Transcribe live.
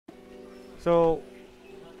So,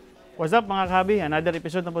 what's up mga kahabi? Another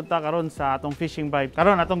episode na punta karon sa atong fishing vibe.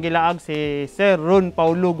 Karon atong gilaag si Sir Ron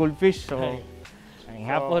Paulo Goldfish. So, ay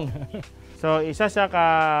hapon. So, isa siya ka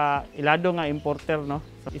ilado nga importer, no?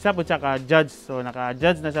 So, isa po siya ka judge. So,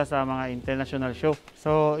 naka-judge na siya sa mga international show.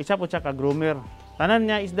 So, isa po siya ka groomer. Tanan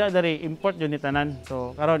niya isda dari import yun ni tanan.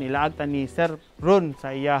 So, karon ilaag ta ni Sir Ron sa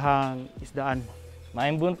iyahang isdaan.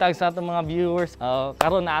 Maayong buntag sa atong mga viewers.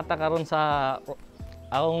 Karon naata karon sa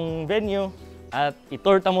akong venue at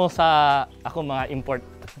itorta mo sa akong mga import.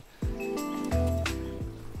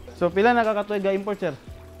 So, pila nakakatuig ga import, sir?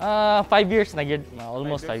 5 years na gyud,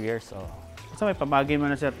 almost 5 years. So, sa may pamagin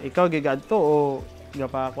mo na, sir. Ikaw gigadto o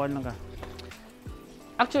gapakuan lang ka?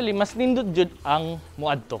 actually, mas nindot jud ang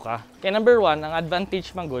muadto ka. Kaya number 1, ang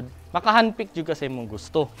advantage man gud, makahandpick jud ka sa imong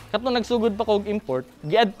gusto. Katong nagsugod pa kog import,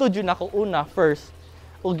 giadto jud ako una first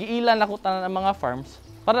o giilan ako tanan ang mga farms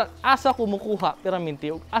para asa ko mukuha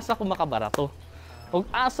piraminti ug asa ko makabarato. Ug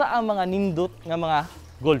asa ang mga nindot nga mga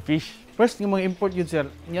goldfish. First nga mga import yun, sir,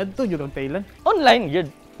 niadto jud ang Thailand. Online yun.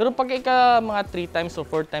 Pero pag ika mga 3 times o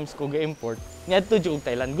 4 times ko ga-import, niadto jud og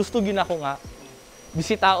Thailand. Gusto gyud ako nga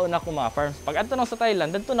bisitaon ako mga farms. Pag adto na sa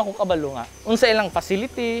Thailand, dadto na ko kabalo nga unsa ilang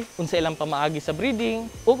facility, unsa ilang pamaagi sa breeding,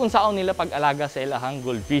 o kung saan nila pag-alaga sa ilahang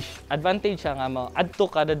goldfish. Advantage siya nga adto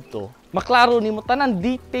ka dadto, maklaro nimo tanan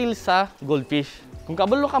detail sa goldfish. Kung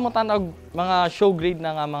kabalo ka mo tanag mga show grade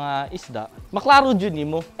na nga mga isda, maklaro jud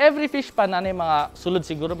nimo. Every fish pa nanay mga sulod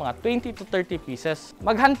siguro mga 20 to 30 pieces.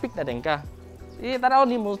 Mag-handpick na din ka. Tanaw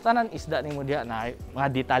nimo tanan isda nimo diha na mga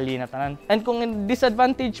detalye na tanan. And kung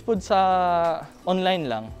disadvantage pud sa online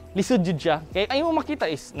lang, lisod jud siya. Kay ayo makita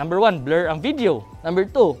is number 1, blur ang video. Number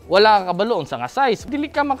 2, wala ka kabalo unsa nga size. Dili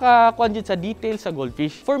ka makakuan jud sa detail sa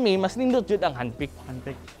goldfish. For me, mas nindot jud ang handpick.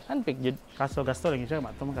 Handpick jud. Kaso gasto lang siya,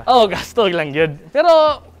 matum ka. Oh, gasto lang jud.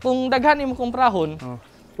 Pero kung daghan nimo kong prahon,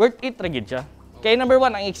 worth it ra gid siya. Kay number 1,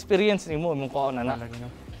 ang experience nimo imong kuon na.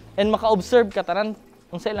 And maka-observe ka tanan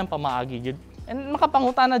unsa ilang pamaagi jud. And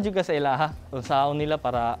makapangutana jud ka sa ilaha kung saan nila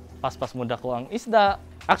para paspas mo dako ang isda.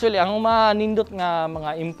 Actually, ang manindot nga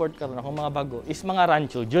mga import karon akong mga bago is mga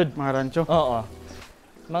rancho jud. Mga rancho? Oo.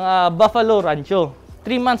 Mga buffalo rancho.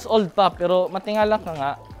 3 months old pa pero matingala ka nga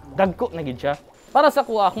dagko na gid siya. Para sa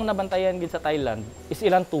kuha akong nabantayan gid sa Thailand is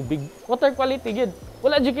ilang tubig. Water quality gid.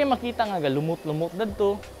 Wala jud kay makita nga galumot-lumot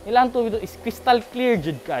dadto. Ilang tubig is crystal clear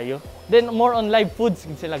jud kayo. Then more on live foods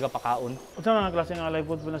gid sila gapakaon. Unsa mga klase nga live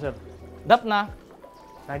food po na, sir? Dap na.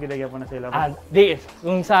 Nagidagyan po na sila. Di.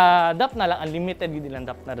 Kung sa dap na lang, unlimited gid ilang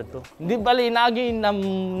dap na dito. Hindi bali naagi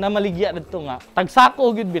na maligya dito nga.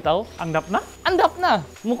 Tagsako gid bitaw. Ang dap na? Ang dap na.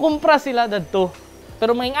 Mukumpra sila dito.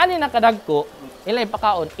 Pero maingani na kadagko, ilay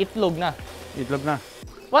pakaon, itlog na. Itlog na.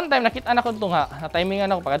 One time nakita na ko ito nga,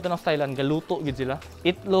 na-timingan ako pag adto ng Thailand, galuto gid sila.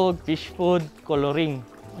 Itlog, fish food, coloring.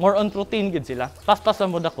 More on protein gid sila. Paspas sa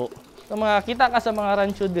mood ako. So mga kita ka sa mga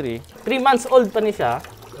rancho diri, 3 months old pa ni siya.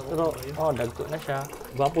 Pero, dagko na siya.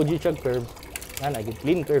 Gwapo dito siya curve. Nga,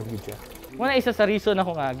 clean curve dito siya. Muna isa sa reason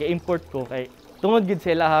ako nga, ga-import ko kay tungod gid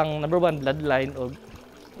sa ilahang number 1 bloodline o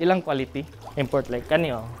ilang quality. Import like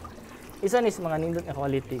kaniyo. Isa nis mga nindot nga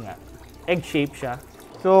quality nga. Egg shape siya.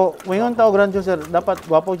 So, ngayon tao rancho, sir, dapat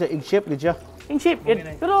gwapo siya, egg shape gid siya. Egg shape gid.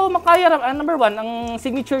 Pero makaya ra number 1 ang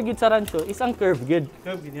signature gid sa rancho is ang curve gid.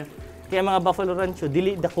 Curve gid niya. Kaya mga buffalo rancho,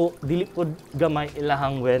 dili pod gamay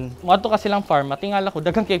ilahang wen. Mato ka silang farm, matingala ko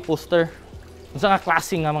daghang kay poster. Unsa nga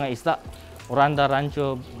klase nga mga isda. Oranda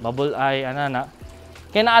rancho, bubble eye, anana.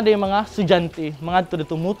 Kaya naa yung mga estudyante, mga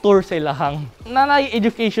dito motor sa ilahang. Nanay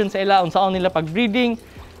education sa ila unsaon nila pag-breeding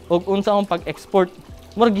ug unsaon pag-export.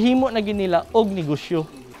 Murag himo na gid nila og negosyo.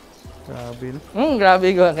 Grabe. Grabe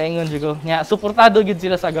ko kaingon jud ko. Nya suportado gid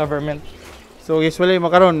sila sa government. So, usually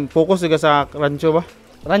makaron focus ka sa rancho ba?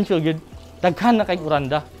 Rancho gid. Daghan na kay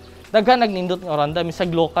oranda. Daghan nagnindot nga oranda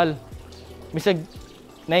misag local. Misag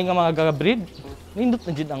nay nga mga gagabreed. Nindot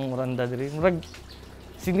na gid ang oranda diri. Murag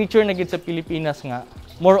signature na gid sa Pilipinas nga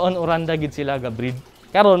more on oranda gid sila ga-breed.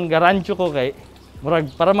 Karon ga rancho ko kay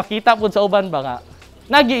murag para makita pud sa uban ba nga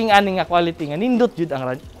nagiing-ani nga quality nga nindot jud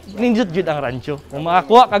ang rancho. Kung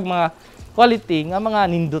makakuha kag mga quality nga mga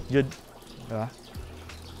nindot jud. Diba?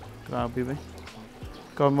 Grabe ba?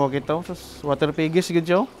 Ikaw mo kita sa water pigis gid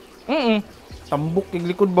siya. Tambok ig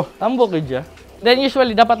likod ba? Tambok gid siya. Then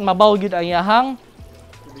usually dapat mabaw gid ang iyahang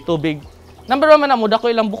tubig. Number 1 man mo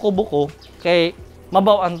dako ilang buko-buko kay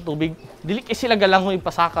mabaw ang tubig. Dili kay sila galangoy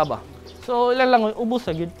pasaka ba. So ilang langoy ubos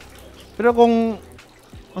sa gid. Pero kung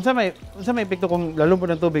unsa may epekto kung lalo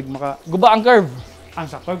po ng tubig guba ang curve.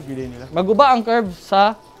 Ang sa curve gid nila. Maguba ang curve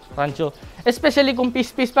sa rancho. Especially kung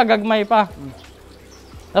pis-pis pa gagmay pa.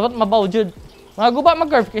 Dapat mabaw jud. Mga guba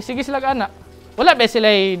mag-curve kay sige sila ana. Wala ba sila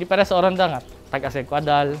di para sa oranda nga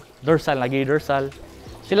tag-asekwadal, dorsal lagi dorsal.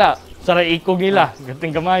 Sila sa ikog nila,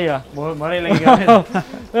 gating gamaya. Mare lang gamit.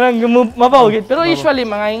 Mabaw gid. Pero usually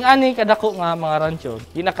mga ingani kadako nga mga rancho,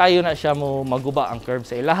 di na kayo na siya mo maguba ang curve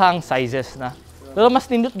sa ilahang sizes na. Pero mas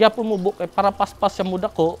nindot gyapon mo buk para paspas siya mo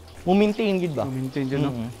dako, mo maintain gid ba? Maintain jud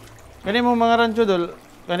no. Kani mo mga rancho dol,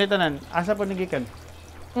 kani tanan, asa pa nagikan?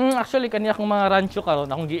 Actually kaniya akong mga rancho karon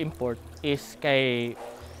akong gi-import is kay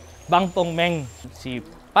Bangpong Meng, si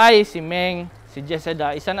Pai, si Meng, si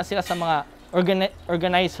Jeseda, isa na sila sa mga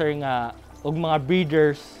organizer nga og mga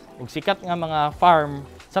breeders og sikat nga mga farm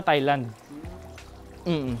sa Thailand.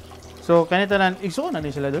 So kanita nan igsuon na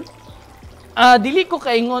din sila doon? Dili ko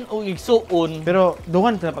kaingon og igsuon. Pero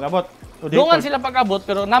dungan sila pag-abot. Dungan sila pag-abot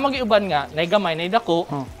pero namagiuban nga nay gamay nay dako.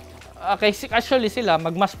 Kay actually sila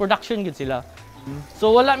mag mass production gid sila.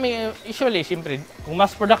 So wala may usually syempre kung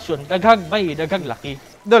mass production daghag laki.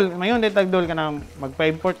 Dol, mayon detag dol ka nang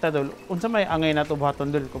magpa-import ta dol. Unsa may angay nato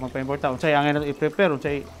buhaton dol kung magpa-import ta? Unsay angay nato i-prepare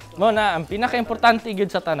unsay mo na ang pinaka-importante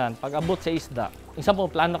gyud sa tanan pag abot sa isda. Isa po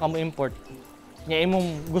plano ka mo import. Nya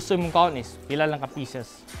imong gusto imong kaon is pila lang ka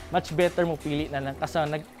pieces. Much better mo pili na lang kasa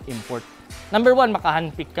nag-import. Number 1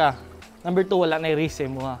 makahandpick ka. Number 2 wala na i-risk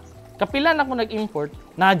mo ha. Kapila na ko nag-import,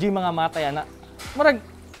 nadyo mga matay ana. Murag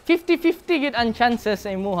 50-50 gid ang chances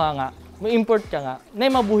sa imuha nga mo import ka nga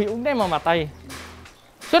nay mabuhi ug nay mamatay.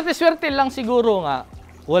 Swerte lang siguro nga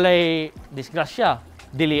walay disgrasya,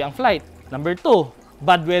 delay ang flight. Number 2,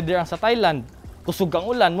 bad weather ang sa Thailand. Kusog ang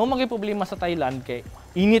ulan, mo maging problema sa Thailand kay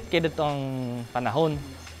init kay ditong panahon.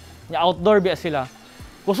 Nya outdoor biya sila.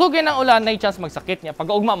 Kusugin ang ulan nay chance magsakit nya.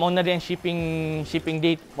 Pag-ugma mo na din shipping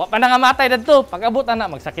date. Wa pa na nga matay dadto. Pag-abot na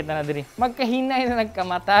magsakit na diri. Magkahinay na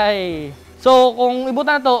nagkamatay. So kung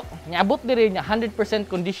ibutan na to, nya abot diri nya 100%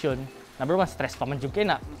 condition. Number 1, stress pa man jud kay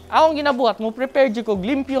na. Akong ginabuhat mo prepare jud ko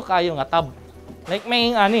limpyo kayo nga tab. Like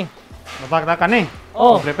may ani. mapakta ka ni?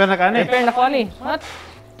 Prepare na ka ni? Prepare na ko ani.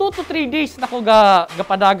 2 to 3 days na ko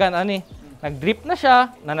gapadagan ani. Nag-drip na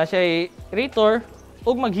siya, na siya rator,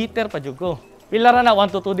 ug mag-heater pa jud ko. Pila ra na 1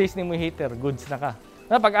 to 2 days ni mo heater, goods na ka.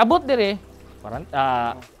 Na pag abot dire, parang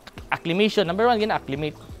acclimation, number 1 gina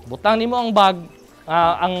acclimate. Butang nimo ang bag,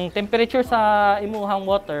 ang temperature sa imuhang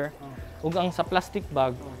water ug ang sa plastic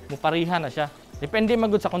bag, mupariha na siya. Depende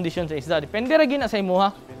magud sa kondisyon sa isda. Depende ra gina sa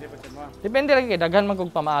imuha. Depende ra kay daghan man kog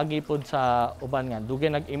pamaagi pod sa uban nga. Dugay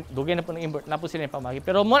na po ng import na po sila yung pamaagi.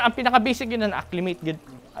 Pero mo ang pinaka basic gid na acclimate gid.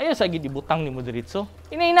 Ayo sa gid ibutang nimo diretso.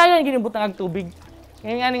 Inainayon gid ibutang ang tubig.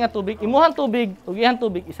 Ngayon nga tubig, imuhan tubig, ug ihan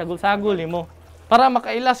tubig isagol-sagol nimo para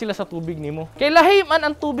makaila sila sa tubig nimo. Kay lahi man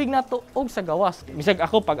ang tubig nato og sa gawas. Bisag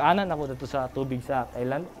ako pag-anan ako dito sa tubig sa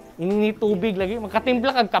Thailand, inini tubig lagi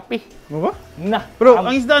makatimpla kag kape. Mo ba? Na. Pero ang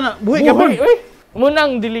isda na buhi ka ba?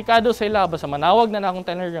 Munang delikado sa ila basta manawag na akong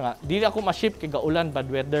tanner nga. Dili ako ma-ship kay gaulan bad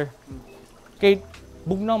weather. Kay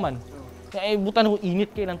bugnaw man. Kay butan ko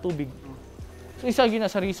init kay ng tubig. So isa gyud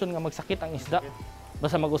na sa reason nga magsakit ang isda.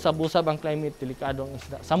 Basta mag-usab-usab ang climate, delikado ang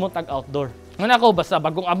isda. Samot ag outdoor. Ngana ako basta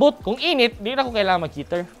bagong abot, kung init, di na ko kailangan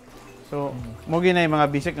mag-heater. So, mo ginay mga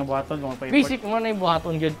basic nga buhaton kung magpa-import. Basic mo na yung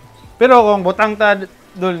buhaton gyud. Pero kung butang ta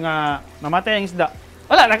dol nga namatay ang isda,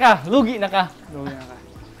 wala na ka, lugi na ka. lugi na ka.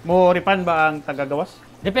 Mo refund ba ang tagagawas?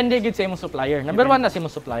 Depende gyud sa imong supplier. Number 1 na si imong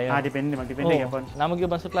supplier. Depende, magdepende gyapon. Namag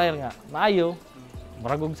ibang supplier nga, maayo.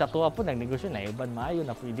 Maragog sa tuwa po nagnegosyo na iban maayo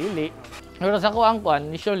na puy dili. Pero sa ko ang kuan,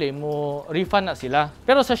 usually mo refund na sila.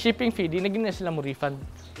 Pero sa shipping fee, di na gina sila mo refund.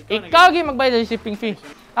 Ikaw gi magbayad sa shipping fee.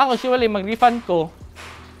 Ako usually mag-refund ko,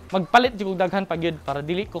 magpalit jud kog daghan pa gyud para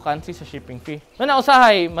dili ko kansi sa shipping fee. Na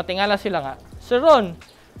usahay, matingala sila nga. Sir Ron,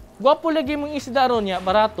 gwapo lagi mong isda ron niya,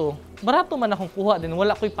 barato. Barato man akong kuha din,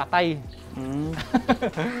 wala ko'y patay.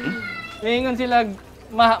 Mingon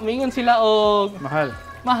sila og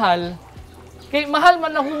mahal. Kay mahal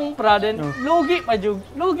man akong praden, lugi pa jud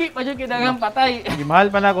kay daghang patay. Di mahal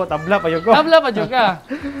pa na ako, tabla pa yun ko. Tabla pa jud ka.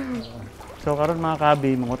 So karon mga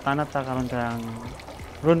kabi, mangutanat ta karon kang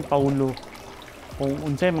Ron Paulo kung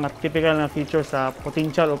unsay mga typical na features sa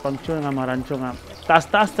potential o function nga mga rancho nga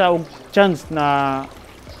taas-taas ta og chance na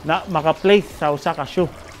maka-place sa usa ka show.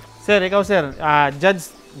 Sir, ikaw sir,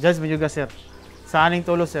 judge mo juga sir. Sa aning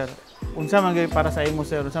tulo sir, unsa man gyud para sa imo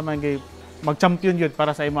sir, unsa man gyud mag-champion gyud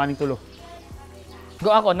para sa imo aning tulo? Go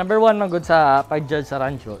ako, number 1 man good sa pag-judge sa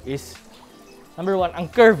rancho is number 1 ang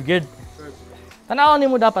curve good. Tanawon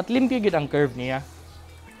nimo dapat limpyo gid ang curve niya.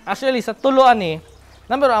 Actually sa tulo ani,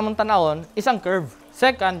 number 1 among tanawon isang curve.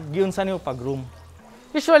 Second, giunsa nimo pag-groom.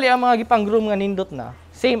 Usually ang mga gipang-groom nga nindot na,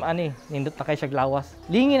 same ani, nindot na kay siya glawas.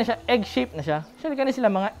 Lingi na siya, egg shape na siya. Actually kani sila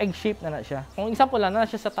mga egg shape na siya. Kung example lang na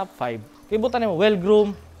siya sa top 5. Kay butan nimo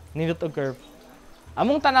well-groom, nindot og curve.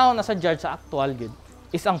 Among tanaw na sa judge sa actual gid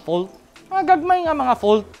is ang fault. Mga gagmay nga mga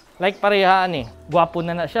fault. Like parehaan eh. Gwapo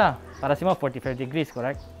na siya. Para si mo 45 degrees,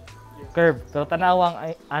 correct? Curve. Pero tanawang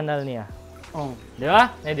ay anal niya. Oh. Di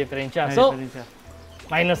ba? May diferensya. May So, diferensya.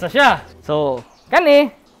 minus na siya. So,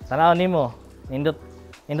 kani, tanaw nimo. Nindot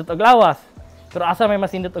og lawas. Pero asa may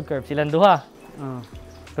mas nindot og curve? Silang duha.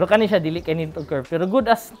 Pero kani siya dili kay nindot og curve. Pero good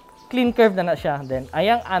as clean curve na siya. Then,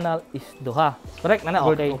 ayang anal is duha. Correct na na?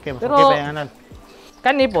 Okay. Okay. Pero, Okay pa yung anal.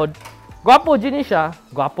 kani pod, gwapo dyan siya,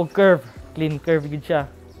 gwapo curve, clean curve gid siya,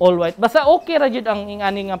 all white. Basta okay ra jud ang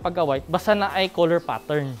ingani nga pagka-white, basta na ay color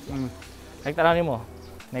pattern. Like tanaw nimo,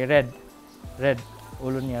 may red,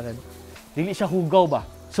 ulo niya red. Dili siya hugaw ba?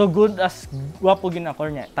 So good as gwapo gid ang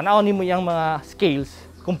color niya. Tanaw nimo yang mga scales,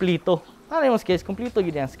 kumpleto. Ano yung scales, kumpleto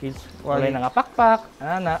gid ang scales. Wala na nga pakpak,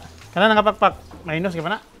 ana. Kana nga pakpak, minus ka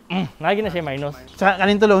pa na. Lagi na siya minus. Sa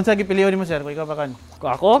kanin tulo, unsa gipiliw nimo sir? Kung ikaw pa kan.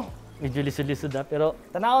 Kung ako, medyo lisod-lisod pero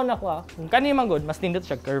tanawon ako kung kani man good, mas nindot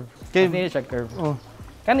siya curve. Okay. Mas nindot siya curve. Oh.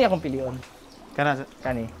 Kani akong pilion. Kana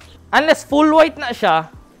Kani. Unless full white na siya,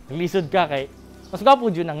 lisod ka kay mas gwapo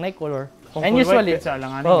jud ang night color. kung And full usually, white, sa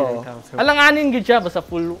alanganin oh, gid ikaw. So, alanganin gid siya basta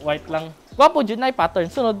full white lang. Gwapo jud na pattern.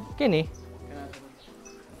 Sunod kini.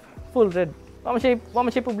 Full red. Wa man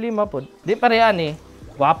siya problema pod. Di pareha ni.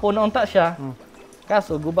 Gwapo na unta siya.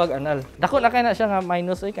 Kaso gubag anal. Dako na kay na siya nga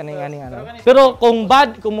minus oy kani ngani anal. Pero kung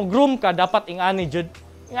kung mo groom ka dapat ingani jud.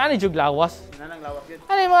 Ingani jud lawas. nanang lawak gid.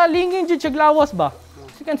 Ano yung mga lingin jud siya lawas ba?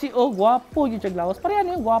 So you can see, oh, gwapo jud siya lawas. Pareha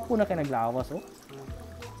niyo, gwapo na kay naglawas, oh.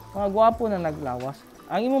 Mga gwapo na naglawas.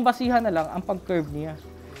 Ang imong basihan na lang ang pag-curve niya.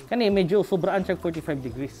 Kani medyo sobraan siya 45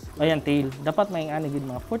 degrees. Ayan tail. Dapat may ingani gid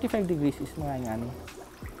mga 45 degrees is mga ingani.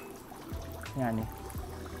 Ingani.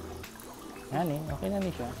 Ingani, okay na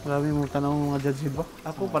ni siya. Grabe mo tanong mga judge ba?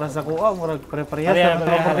 Ako para sa kuha, murag pare-parehas Pareha, sa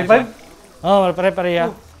pareha. 45. Oh, pare-pareha.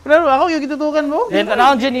 Pero ako yung gitutukan mo. Then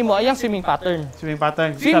tanawon dyan nimo ayang swimming pattern. Swimming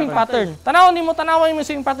pattern. Swimming pattern. Tanawon nimo yung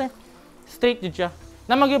swimming pattern. Straight jud siya.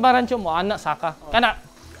 Na magibaran siya mo ana saka. Kana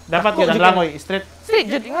Dapat dako yun ang jud langoy, straight. straight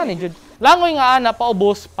jud ingani jud. Langoy nga ana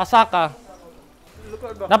paubos pasaka.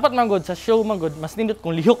 Dapat man good sa show man good mas nindot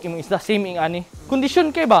kung lihok imong isda same ingani. Kondisyon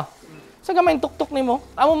kay ba? Sa gamay tuktok nimo,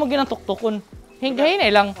 amo mo ginang tuktukon. Hingahin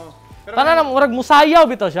lang. Tanan na murag musayaw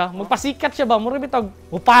bitaw siya. Magpasikat siya ba? Murag bitaw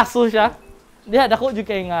mupaso siya. Diha dako jud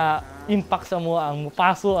kay nga impact sa mo ang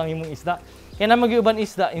mupaso ang imong isda. Kaya na magiuban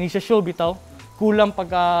isda ini siya show bitaw. Kulang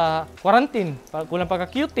pagka quarantine, kulang pagka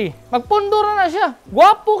cutie. Magpundura na siya.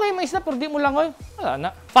 Gwapo kay mga isda pero di mo langoy. Wala na.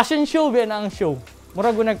 Fashion show ba na ang show.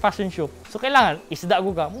 Murag go nag fashion show. So kailangan isda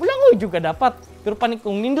go ka. Mulangoy jud ka dapat. Pero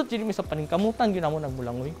kung nindot jud mi sa paningkamutan gyud mo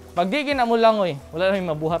nagmulangoy. Pag di gyud mo langoy, wala na may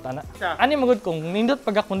mabuhat ana. Ani magud kung nindot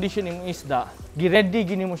pagka condition imong isda, gi-ready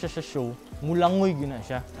gyud mo siya sa show. Mulangoy gyud na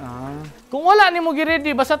siya. Kung wala nimo gi-ready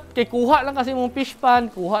basta kay kuha lang kasi mong fish pan,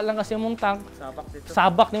 kuha lang kasi mong tank.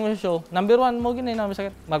 Sabak nimo sa show. Number 1 mo ginay na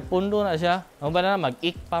sakit. Magpundo na siya. Ano ba na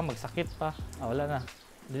mag-ik pa, magsakit pa. Wala na.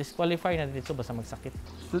 Disqualify na dito basta magsakit.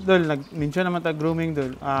 So, Dol, nag-mention naman ta grooming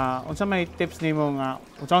Dol. Unsa may tips nimo nga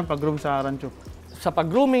unsa man pag-groom sa rancho? Sa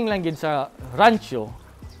pag-grooming lang gid sa rancho,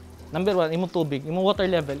 number 1, imong tubig, imong water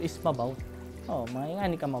level is mabaw. Oh,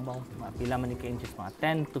 maingani ka mabaw. Pila man ni ka inches, mga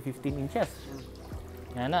 10 to 15 inches.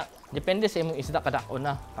 Yan na. Depende sa imong isda kadako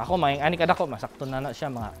na. Ako maingani kadako, masakto na siya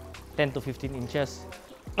mga 10 to 15 inches.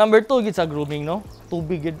 Number 2 gid sa grooming, no?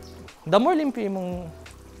 Tubig gid. The more limpyo imong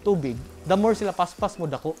tubig, the more sila paspas mo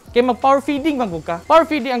dako. Kaya mag-power feeding magug ka. Power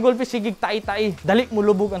feeding ang goldfish sigig tai-tai, dali mo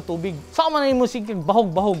lubog ang tubig. Sa man nimo sigig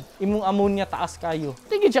bahog-bahog, imong ammonia taas kayo.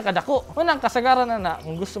 Tigid siya kadako. Unang kasagaran na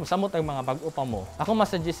kung gusto mo samot ang mga bag-o pa mo. Ako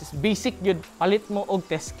masuggest is basic gyud, palit mo og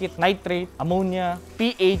test kit, nitrate, ammonia,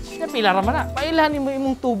 pH. Na pila ra man na. Pailahan nimo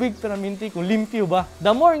imong tubig para minti kung limpyo ba.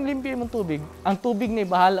 The more limpyo imong tubig, ang tubig na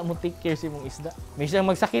bahala mo take care sa imong isda. May siyang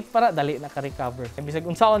magsakit para dali na ka-recover. Kaya bisag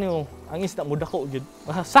unsaon nimo ang isda mo dako gyud.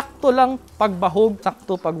 Sakto lang pagbahog,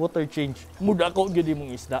 sakto pag water change. Mudako gyud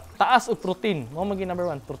imong isda. Taas og protein. Mao magi number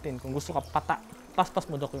 1 protein. Kung gusto ka pata, paspas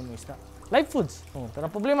mo dako imong isda. Live foods. Pero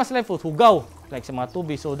ang problema sa live food, hugaw. Like sa mga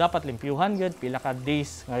tubig. So dapat limpyuhan gyud pila ka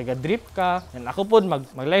days nga drip ka. And ako pod mag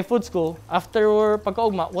live foods ko after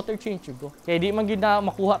pagkaugma water change jud ko. Kaya di man gyud na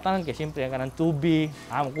makuha tanan kay syempre ang kanang tubig.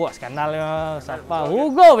 Makuha sa kanal sa pa.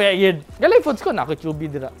 Hugaw ya gyud. Kay live foods ko na ako tubig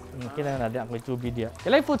dira. Kinahanglan na di ako tubig dia.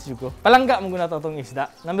 Kay live foods jud ko. Palangga mo guna tong isda.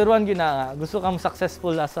 Number 1 gyud na gusto ka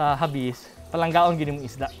successful sa hobbies. Palanggaon gini mong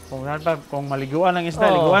isda. Kung maliguan ang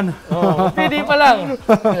isda, liguan. Pwede pa lang.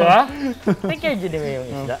 Diba? Take care gini mo yung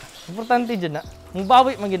isda. Importante dyan na.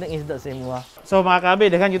 Mubawi man gid ang isda sa imo. So mga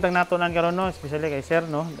kabi, daghan gyud ang natunan karon no, especially kay Sir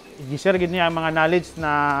no. I-share gid niya ang mga knowledge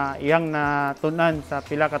na iyang natunan sa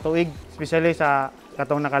pila ka tuig, especially sa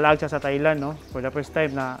katong nakalag siya sa Thailand, no? For the first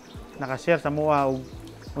time na naka-share sa mua og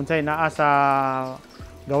unsay naa sa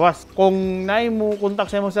gawas. Kung naay mo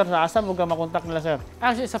contact sa mo sir, sa asa mo ka makontak nila sir?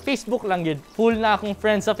 Actually, sa Facebook lang yun. Full na akong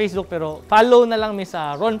friends sa Facebook, pero follow na lang mi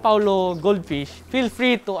sa Ron Paulo Goldfish. Feel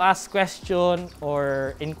free to ask question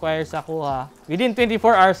or inquire sa kuha. Within 24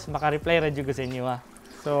 hours, maka-reply radyo ko sa inyo ha.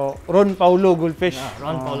 So, Ron Paulo Goldfish.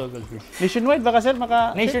 Ron Paulo Goldfish. Nationwide ba ka sir?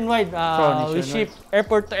 Nationwide. Nationwide. We ship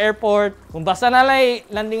airport to airport. Kung basta nalay,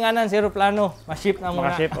 landinganan, zero plano, ma-ship na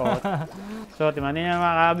muna. Makaship, oh. So, timanin niya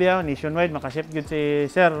mga kaabiyaw, nationwide, makaship yun si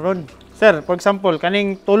Sir Ron. Sir, for example,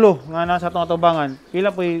 kaning tulo nga nasa itong atubangan,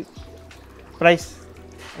 pila po yung price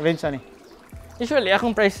range ani? Usually,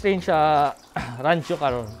 akong price range sa Ranchu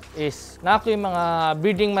karon is na ako yung mga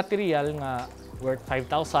breeding material nga worth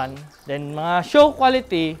 5,000. Then, mga show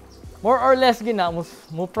quality, more or less gina,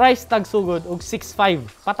 mo price tag sugod og 6,500.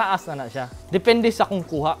 Pataas na siya. Depende sa kung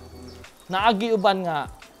kuha. Naagi uban nga,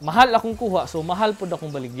 mahal akong kuha, so mahal po akong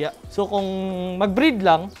baligya. So kung mag-breed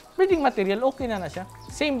lang, breeding material, okay na siya.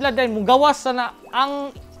 Same blood din, gawas na ang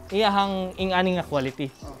iyahang ing-aning nga quality.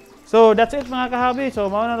 So that's it mga kahabi. So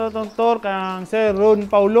mao na itong tour kang Sir Ron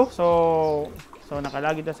Paulo. So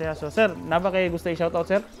nakalagi ta siya. So sir, naba kay gusto i-shoutout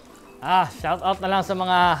sir? Shout out na lang sa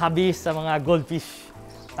mga habis, sa mga goldfish.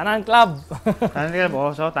 Tanan Club. Tanan Club, oh.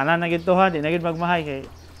 So tanan na gid to ha, di na gid magmahay kay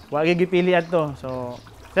wa gyud gipili adto. So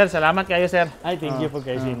sir, salamat kayo sir. Ay, thank you po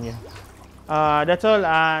guys inyo. That's all.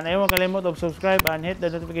 Ayaw mo kalimot of subscribe and hit the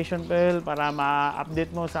notification bell para ma-update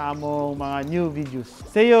mo sa among mga new videos.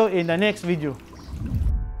 See you in the next video.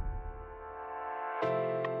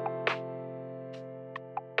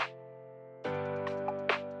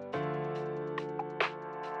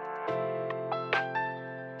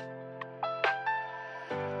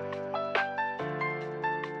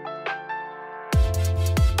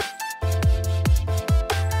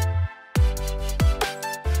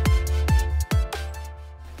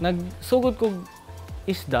 Nagsugod ko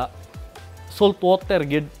isda, salt water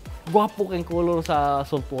gyud. Gwapo kay color sa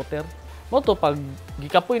salt water. Mo to pag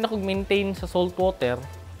gikapoy na kog maintain sa salt water,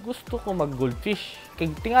 gusto ko mag goldfish. Kay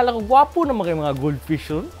tingala ko gwapo na mga goldfish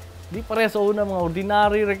ron. Di pare sa una mga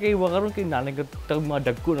ordinary ra kay wa karon kay nanay mga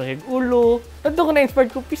dagko na kay ulo. Dadto ko na inspired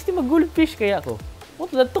ko pisti mag goldfish kaya ako. Mo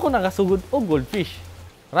to dadto ko nakasugod og goldfish.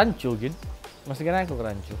 Ranchu gyud. Mas ganahan ko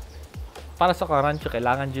ranchu. Para sa ranchu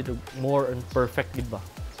kailangan gyud more and perfect gid ba.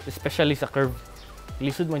 Especially sa curve.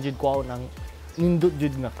 Lisod man jud ko ng nindot jud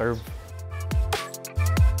nga curve.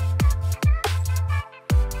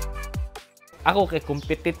 Ako kay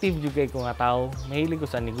competitive jud kay ko nga tao. Mahilig ko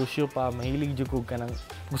sa negosyo pa, mahilig jud ko kanang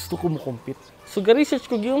gusto ko mo compete. So ga-research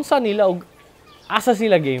ko gyud sa nila og asa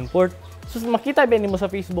sila ga-import. So makita ba nimo sa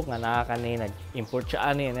Facebook nga kanay nag-import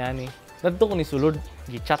siya ani. Dadto ko ni sulod,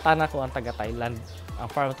 gi-chatan ako ang taga Thailand. Ang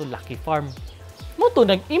farm to Lucky Farm. Mo to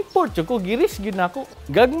nag-import jud ko, giris gyud nako.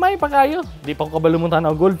 Gagmay pa kayo. Di pa ko kabalo mo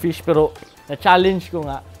tanaw goldfish pero na-challenge ko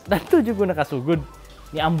nga dadto jud ko nakasugod.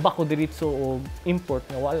 Niamba ko diretso og import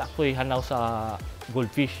nga wala ko hanaw sa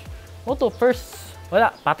goldfish. Mo to first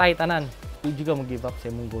wala patay tanan. Di jud ka mo give up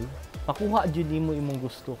sa imong goal. Makuha jud nimo imong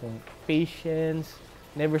gusto kung patience,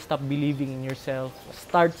 never stop believing in yourself.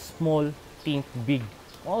 Start small, think big.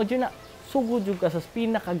 Mao jud na sugod jud ka sa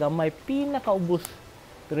pinakagamay, pinakaubos.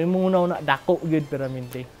 Pero yung na dako gyud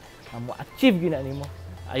peramente. Amo achieve gyud na nimo.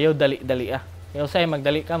 Ayaw dali-dali ah. Ayaw say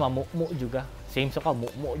magdali ka mamumo jud ka. Same so ka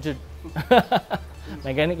mumo jud.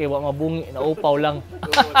 May gani kay wa mabungi na upaw lang.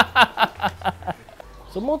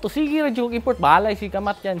 So mo to sige ra jud import balay si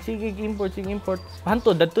kamat yan. Sige import.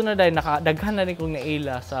 Hanto dadto na dai nakadaghan na ni kong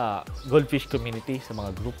naila sa goldfish community sa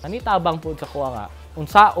mga group. Ani tabang po sa kuha nga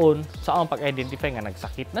unsaon pag-identify nga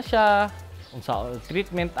nagsakit na siya, unsaon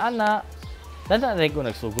treatment ana. Dada na ko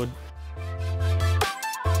nagsugod.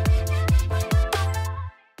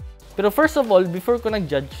 Pero first of all, before ko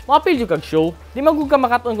nag-judge, mapil jud kag show. Di magug ka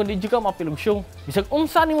makaton kun di jud ka mapil og show. Bisag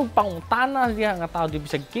unsa nimo pangutana diha nga tao,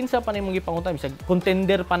 bisag kinsa pa nimo gipangutana, bisag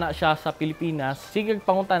contender pa na siya sa Pilipinas. Sige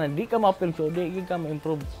pangutana, di ka mapil show, di ka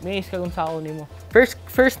ma-improve. May kag unsaon nimo.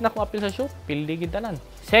 First na ko apil sa show, pildi gid tanan.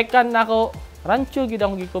 Second na ko, Ranchu gid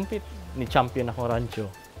akong gi-compete. Ni champion ako Ranchu.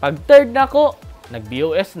 Pag third na ko,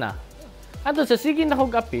 nag-BOS na. Anto sa sige na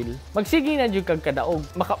kog apil, magsige na jud kag kadaog.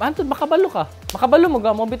 Makabalo ka. Makabalo mo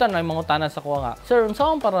ga mo bitan na mga tanan sa kuha nga. Sir,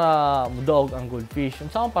 unsaon para mudaog ang goldfish?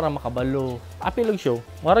 Unsaon para makabalo? Apil og show.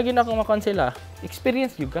 Mura gyud ako makonsela.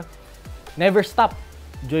 Experience jud ka. Never stop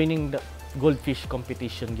joining the goldfish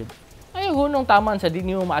competition gid. Ay hunong taman sa di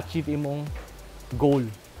niyo ma-achieve imong goal.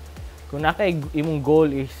 Kung nakay imong goal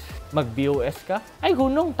is mag-BOS ka, ay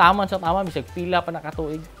hunong taman sa tama bisag pila pa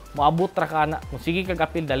nakatuig. Moabot ra ka na. Kung sige kag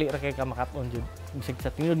apil dali ra kay ka makaton jud. bisag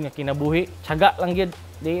sa tingod nga kinabuhi, tiyaga lang gyud,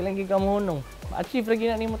 di lang gyud ka mohunong. Ma-achieve ra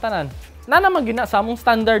gyud nimo tanan. Na naman gina sa among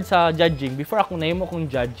standard sa judging before ako nahimo kong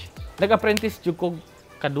judge. Nag-apprentice jud ko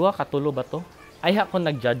kadua katulo ba to? Ay ako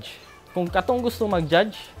nag-judge. Kung katong gusto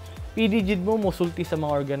mag-judge, pwede jud mo musulti sa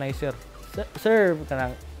mga organizer. Sir,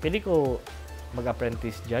 kanang pwede ko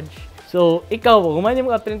mag-apprentice judge. So, ikaw, kung man yung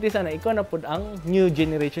mag-apprentice na, ikaw na po ang new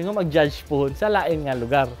generation nga mag-judge po sa lain nga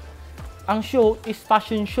lugar. Ang show is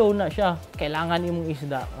fashion show na siya. Kailangan imong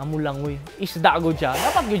isda nga mulangoy. Isda go siya.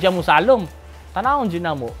 Dapat go siya mo salom. Tanawon dyan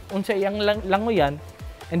na mo. Unsa iyang langoyan,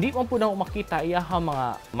 hindi mo po na makita iyaha mga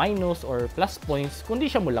minus or plus points kundi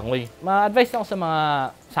siya mulangoy. Ma-advise na ako sa mga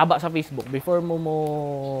saba sa Facebook before mo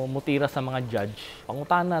mutira sa mga judge.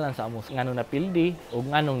 Pangutana lang sa amo nganong napildi o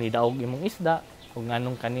nganong nidaog imong isda o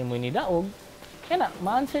nganong kanimo nidaog. Kaya na,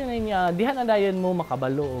 ma-answer na niya, diha na dayon mo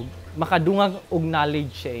makabalo og makadungag og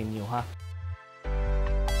knowledge sa inyo, ha?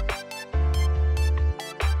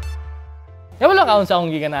 Wala kaon sa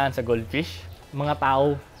akong giganaan sa goldfish. Mga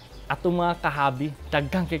tao, atong mga kahabi,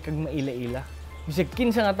 dagkang kay kag maila-ila. Bisag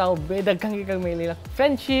kinsa nga tao, dagkang kay kag maila-ila.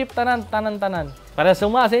 Friendship, tanan. Para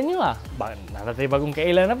suma sa inyo, ha? Natatay bagong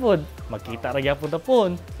kailan na pod. Magkita ra gyapon ta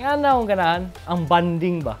pon. Nga na akong ganahan, ang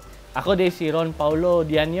banding ba? Ako din si Ron Paulo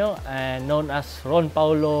Dianyo, known as Ron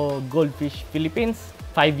Paulo Goldfish Philippines.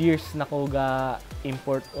 5 years na ko ga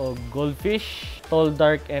import og goldfish, tall,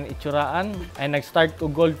 dark, and itsuraan. Ay nag-start ko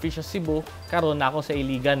goldfish sa Cebu, karon na ako sa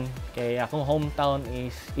Iligan. Kaya akong hometown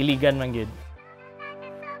is Iligan man gyud.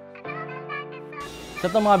 Sa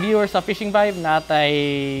itong mga viewers sa Fishing Vibe, natay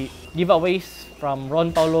giveaways from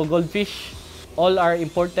Ron Paulo Goldfish. All are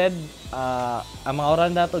imported. Ang mga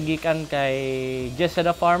oranda to gikan kay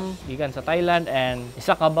Jeseda Farm, gikan sa Thailand, and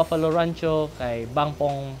isa ka Buffalo Rancho kay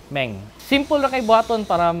Bangpong Meng. Simple ra kay buhaton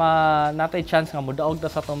para natay chance nga modaog ta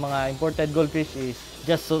sa itong mga imported goldfish is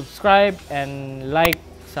just subscribe and like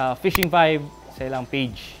sa Fishing Vibe sa ilang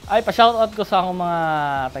page. Ay pa-shoutout ko sa akong mga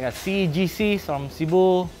taga CGC from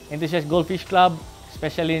Cebu, Enthusiast Goldfish Club,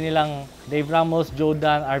 especially nilang Dave Ramos,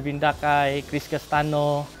 Jordan, Arvin Dakay, Chris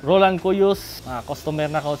Castano, Roland Cuyos, mga customer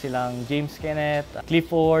na ko silang James Kenneth,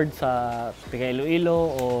 Clifford sa Tiga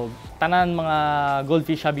Iloilo o tanan mga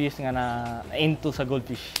goldfish hobbies nga na into sa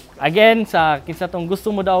goldfish. Again, sa kinsa tong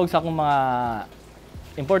gusto mo daw sa akong mga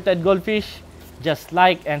imported goldfish, just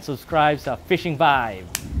like and subscribe sa Fishing Vibe.